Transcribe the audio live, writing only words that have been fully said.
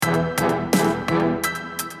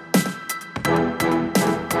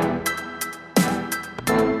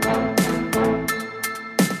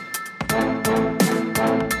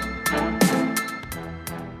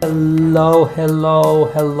Hello, hello,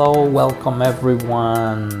 hello. Welcome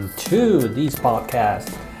everyone to this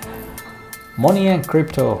podcast, Money and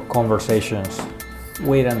Crypto Conversations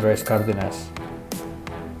with Andres Cardenas.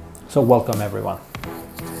 So welcome everyone.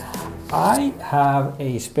 I have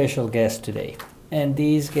a special guest today, and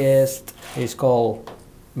this guest is called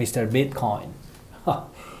Mr. Bitcoin.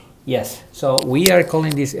 Yes, so we are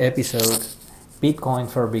calling this episode Bitcoin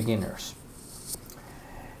for Beginners.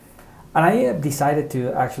 And I have decided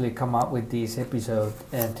to actually come up with this episode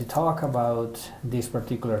and to talk about this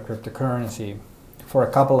particular cryptocurrency for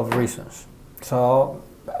a couple of reasons. So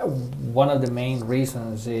one of the main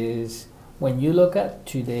reasons is when you look at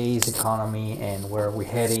today's economy and where we're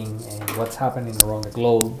heading and what's happening around the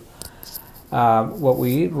globe, what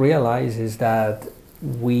we realize is that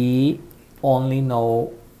we only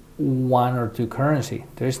know one or two currency.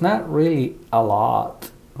 There's not really a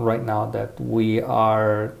lot right now that we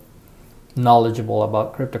are knowledgeable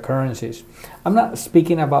about cryptocurrencies. I'm not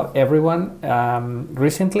speaking about everyone.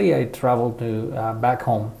 Recently I traveled to back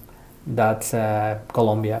home, that's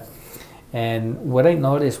Colombia, and what I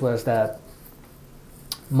noticed was that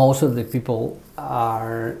most of the people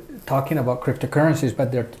are talking about cryptocurrencies,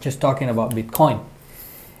 but they're just talking about Bitcoin,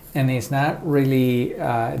 and it's not really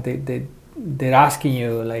they're asking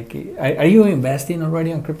you like, are you investing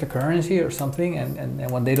already on cryptocurrency or something, and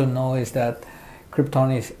what they don't know is that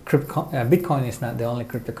Bitcoin is not the only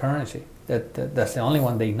cryptocurrency. That's the only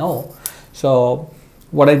one they know. So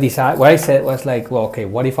what I said was like, well, okay,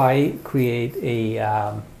 what if I create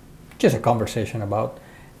just a conversation about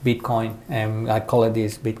Bitcoin, and I call it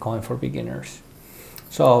this Bitcoin for Beginners.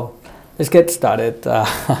 So let's get started.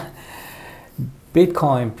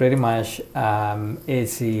 Bitcoin pretty much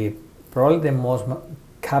is probably the most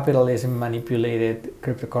capitalism manipulated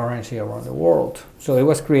cryptocurrency around the world. So it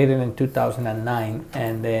was created in 2009,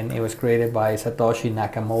 and then it was created by Satoshi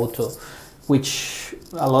Nakamoto, which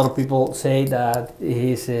a lot of people say that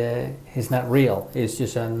he's not real. It's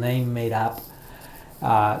just a name made up.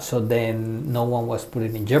 So then no one was put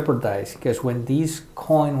in jeopardy, because when this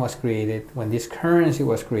coin was created, when this currency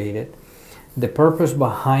was created, the purpose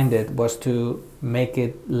behind it was to make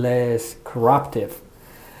it less corruptive.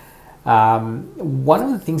 One of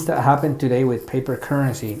the things that happened today with paper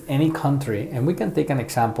currency, any country, and we can take an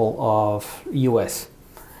example of US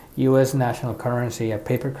national currency, a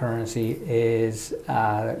paper currency is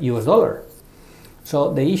US dollar.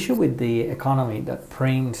 So the issue with the economy that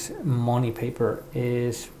prints money paper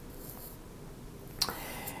is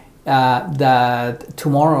that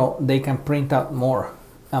tomorrow they can print out more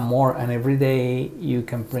and more, and every day you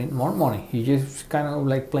can print more money. You just kind of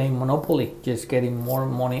like playing Monopoly, just getting more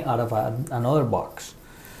money out of another box.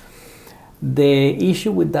 The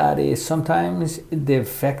issue with that is sometimes the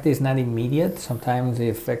effect is not immediate. Sometimes the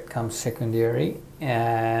effect comes secondary,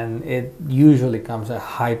 and it usually comes a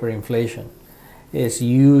hyperinflation. It's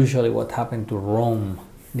usually what happened to Rome,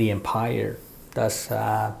 the empire. That's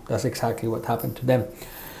exactly what happened to them.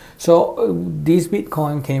 So this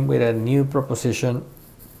Bitcoin came with a new proposition.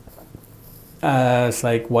 It's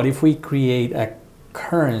like, what if we create a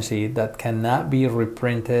currency that cannot be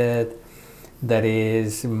reprinted, that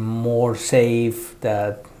is more safe,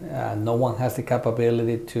 that no one has the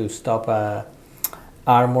capability to stop a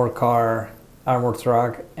armored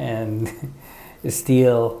truck and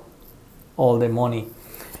steal all the money.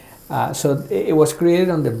 So it was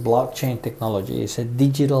created on the blockchain technology. It's a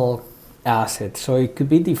digital asset, so it could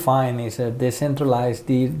be defined as a decentralized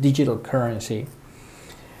digital currency,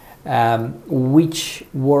 which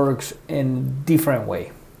works in different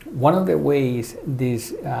way. One of the ways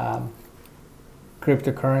this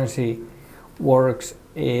cryptocurrency works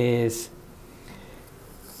is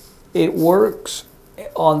it works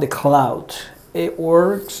on the cloud. It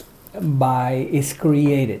works it's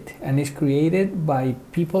created by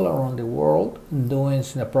people around the world doing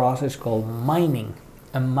a process called mining.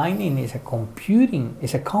 And mining is a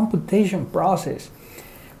computation process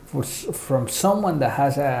from someone that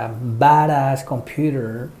has a badass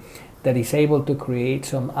computer that is able to create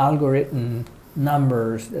some algorithm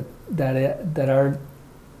numbers that are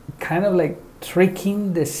kind of like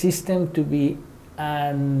tricking the system to be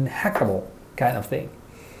unhackable kind of thing.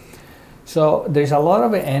 So there's a lot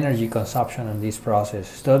of energy consumption in this process.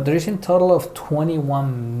 So there is in total of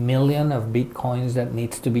 21 million of Bitcoins that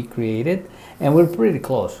needs to be created, and we're pretty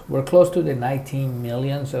close. We're close to the 19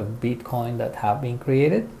 millions of Bitcoin that have been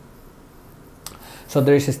created. So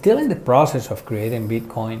there is still in the process of creating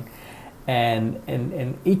Bitcoin,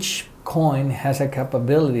 and each coin has a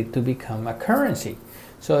capability to become a currency.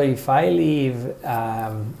 So if I live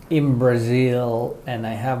in Brazil and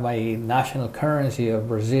I have my national currency of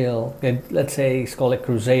Brazil, let's say it's called a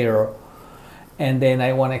Cruzeiro, and then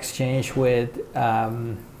I want to exchange with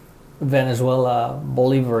Venezuela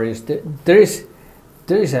bolívares,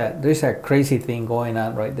 there is a crazy thing going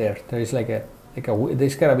on right there. There's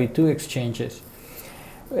there's gotta be two exchanges.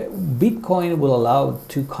 Bitcoin will allow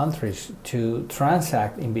two countries to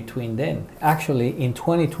transact in between them. Actually, in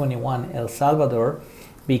 2021, El Salvador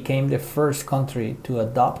became the first country to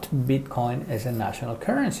adopt Bitcoin as a national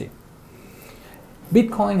currency.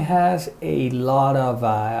 Bitcoin has a lot of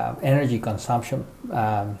energy consumption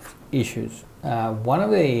issues.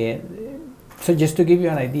 So just to give you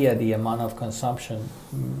an idea, the amount of consumption,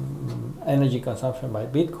 energy consumption by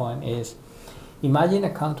Bitcoin is, imagine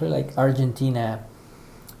a country like Argentina,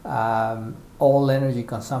 all energy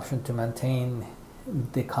consumption to maintain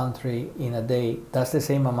the country in a day. That's the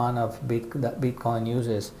same amount of that Bitcoin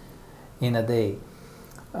uses in a day.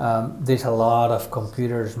 There's a lot of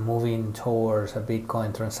computers moving towards a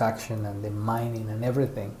Bitcoin transaction and the mining and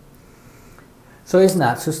everything. So it's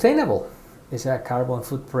not sustainable. It's a carbon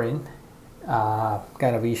footprint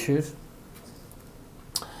kind of issues.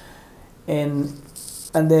 And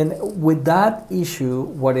then with that issue,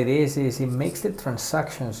 what it is it makes the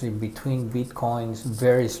transactions in between Bitcoins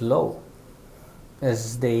very slow. A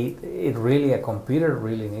computer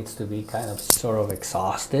really needs to be kind of sort of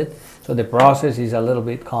exhausted. So the process is a little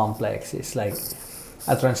bit complex. It's like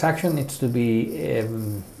a transaction needs to be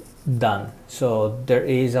done. So there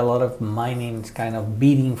is a lot of mining kind of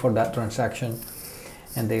bidding for that transaction.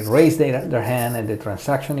 And they raise their hand and the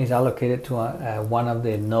transaction is allocated to one of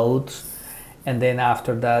the nodes. And then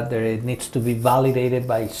after that, it needs to be validated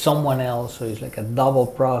by someone else. So it's like a double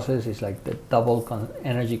process. It's like the double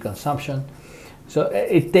energy consumption. So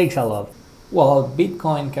it takes a lot. Well,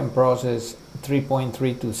 Bitcoin can process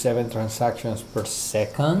 3.327 transactions per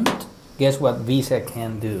second. Guess what Visa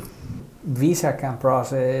can do? Visa can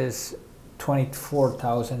process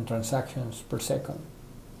 24,000 transactions per second.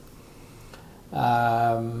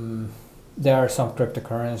 There are some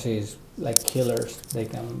cryptocurrencies like killers. They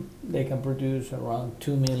can produce around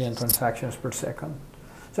 2 million transactions per second.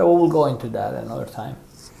 So we'll go into that another time.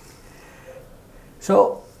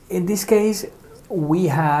 So in this case, we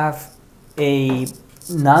have a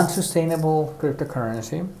non-sustainable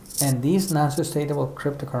cryptocurrency, and this non-sustainable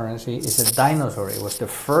cryptocurrency is a dinosaur. It was the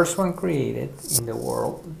first one created in the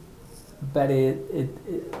world, but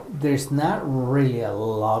there's not really a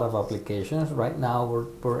lot of applications right now.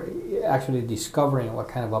 We're actually discovering what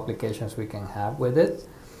kind of applications we can have with it.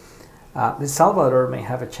 El Salvador may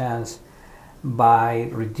have a chance by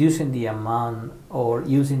reducing the amount or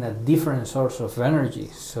using a different source of energy,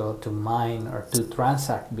 so to mine or to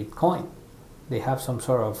transact Bitcoin. They have some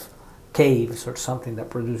sort of caves or something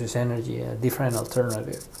that produces energy, a different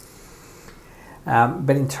alternative.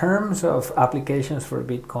 But in terms of applications for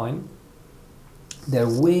Bitcoin, they're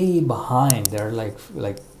way behind. They're like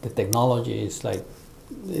the technology is like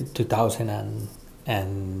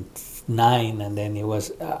 2009, and then it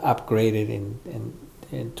was upgraded in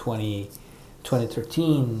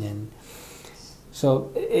 2013, and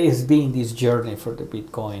so it's been this journey for the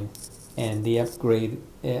Bitcoin, and the upgrade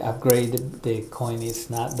the coin is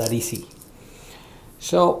not that easy.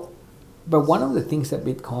 So, but one of the things that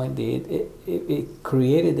Bitcoin did, it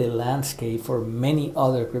created a landscape for many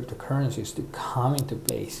other cryptocurrencies to come into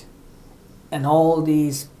place, and all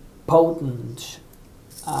these potent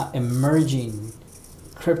emerging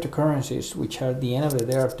cryptocurrencies, which are at the end of the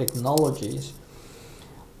day are technologies,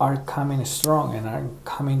 are coming strong and are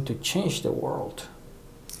coming to change the world.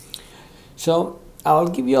 So I'll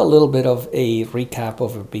give you a little bit of a recap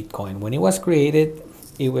of a Bitcoin. When it was created,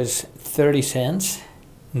 it was 30 cents,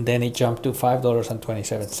 and then it jumped to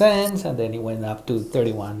 $5.27, and then it went up to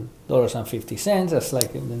 $31.50. That's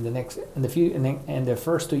like in the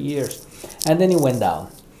first 2 years, and then it went down.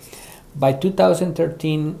 By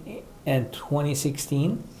 2013 and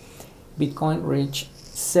 2016, Bitcoin reached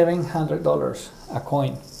 $700 a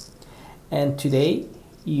coin. And today,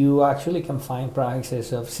 you actually can find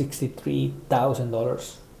prices of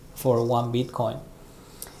 $63,000 for one Bitcoin.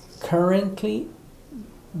 Currently,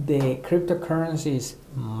 the cryptocurrencies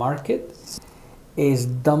market is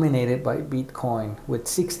dominated by Bitcoin, with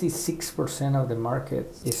 66% of the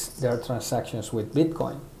market is their transactions with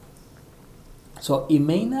Bitcoin. So it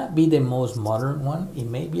may not be the most modern one. It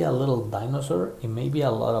may be a little dinosaur. It may be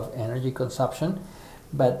a lot of energy consumption,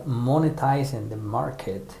 but monetizing the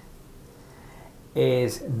market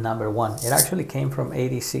is number one. It actually came from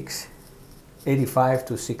 85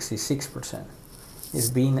 to 66%. It's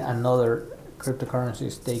been another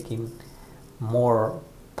cryptocurrencies taking more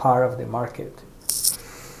part of the market.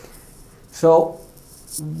 So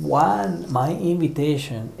my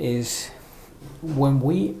invitation is, when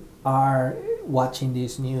we are watching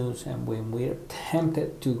this news and when we're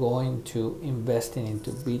tempted to go into investing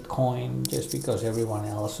into Bitcoin just because everyone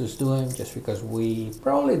else is doing, just because we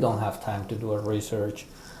probably don't have time to do a research,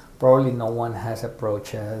 probably no one has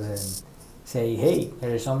approached us and say, hey,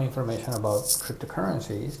 there is some information about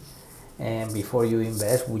cryptocurrencies, and before you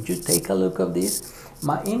invest, would you take a look at this?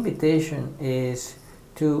 My invitation is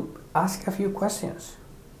to ask a few questions.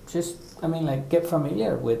 Just, get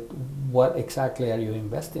familiar with what exactly are you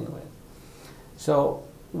investing with. So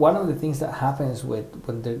one of the things that happens when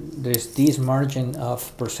there's this margin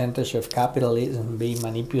of percentage of capitalism being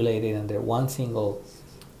manipulated under one single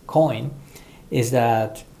coin is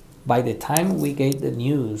that by the time we get the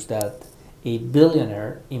news that a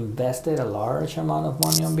billionaire invested a large amount of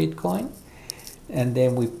money on Bitcoin, and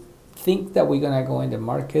then we think that we're going to go in the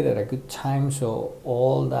market at a good time so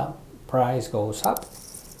all that price goes up,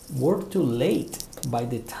 we're too late. By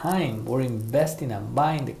the time we're investing and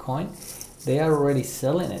buying the coin, they are already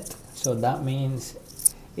selling it. So that means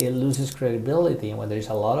it loses credibility. And when there's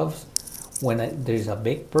a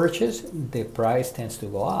big purchase, the price tends to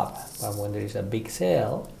go up. But when there is a big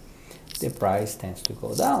sale, the price tends to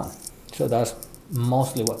go down. So that's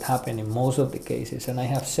mostly what happened in most of the cases. And I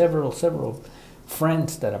have several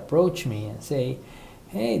friends that approach me and say,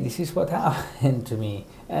 hey, this is what happened to me.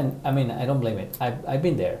 And I don't blame it. I've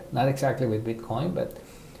been there, not exactly with Bitcoin, but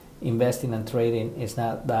investing and trading is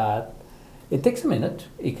not that. It takes a minute.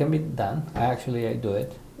 It can be done. I do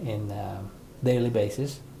it in daily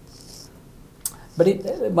basis.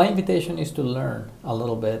 But my invitation is to learn a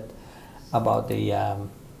little bit about the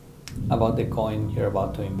coin you're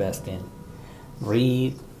about to invest in.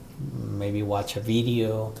 Read, maybe watch a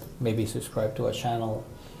video, maybe subscribe to a channel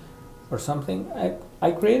or something.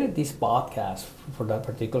 I created this podcast for that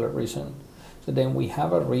particular reason. So then we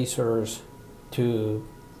have a resource to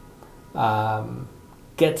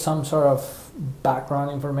get some sort of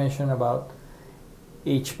background information about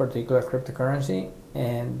each particular cryptocurrency.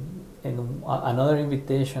 And another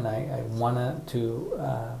invitation I wanted to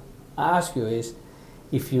ask you is,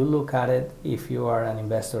 if you look at it, if you are an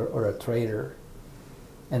investor or a trader,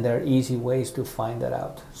 and there are easy ways to find that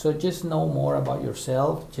out. So just know more about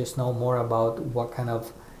yourself, just know more about what kind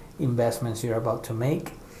of investments you're about to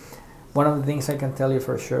make. One of the things I can tell you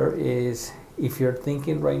for sure is, if you're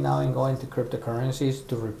thinking right now in going to cryptocurrencies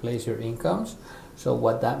to replace your incomes, so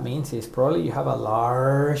what that means is probably you have a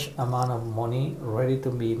large amount of money ready to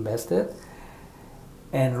be invested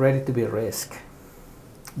and ready to be risked.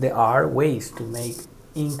 There are ways to make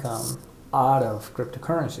income out of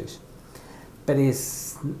cryptocurrencies, but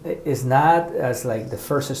it's not as like the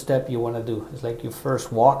first step you want to do. It's like you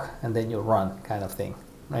first walk and then you run kind of thing,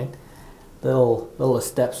 right? Little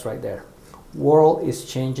steps right there. World is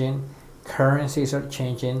changing. Currencies are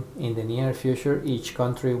changing. In the near future, each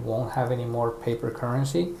country won't have any more paper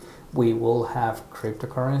currency. We will have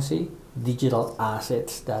cryptocurrency, digital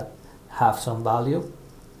assets that have some value.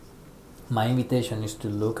 My invitation is to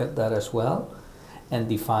look at that as well and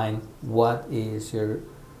define what's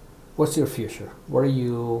your future.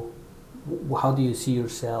 How do you see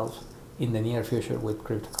yourself in the near future with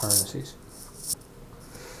cryptocurrencies?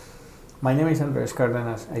 My name is Andres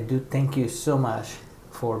Cardenas. I do thank you so much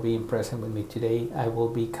for being present with me today. I will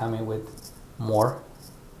be coming with more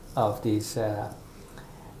of these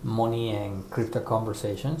money and crypto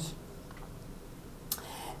conversations.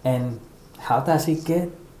 And how does it get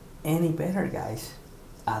any better, guys?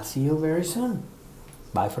 I'll see you very soon.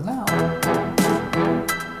 Bye for now.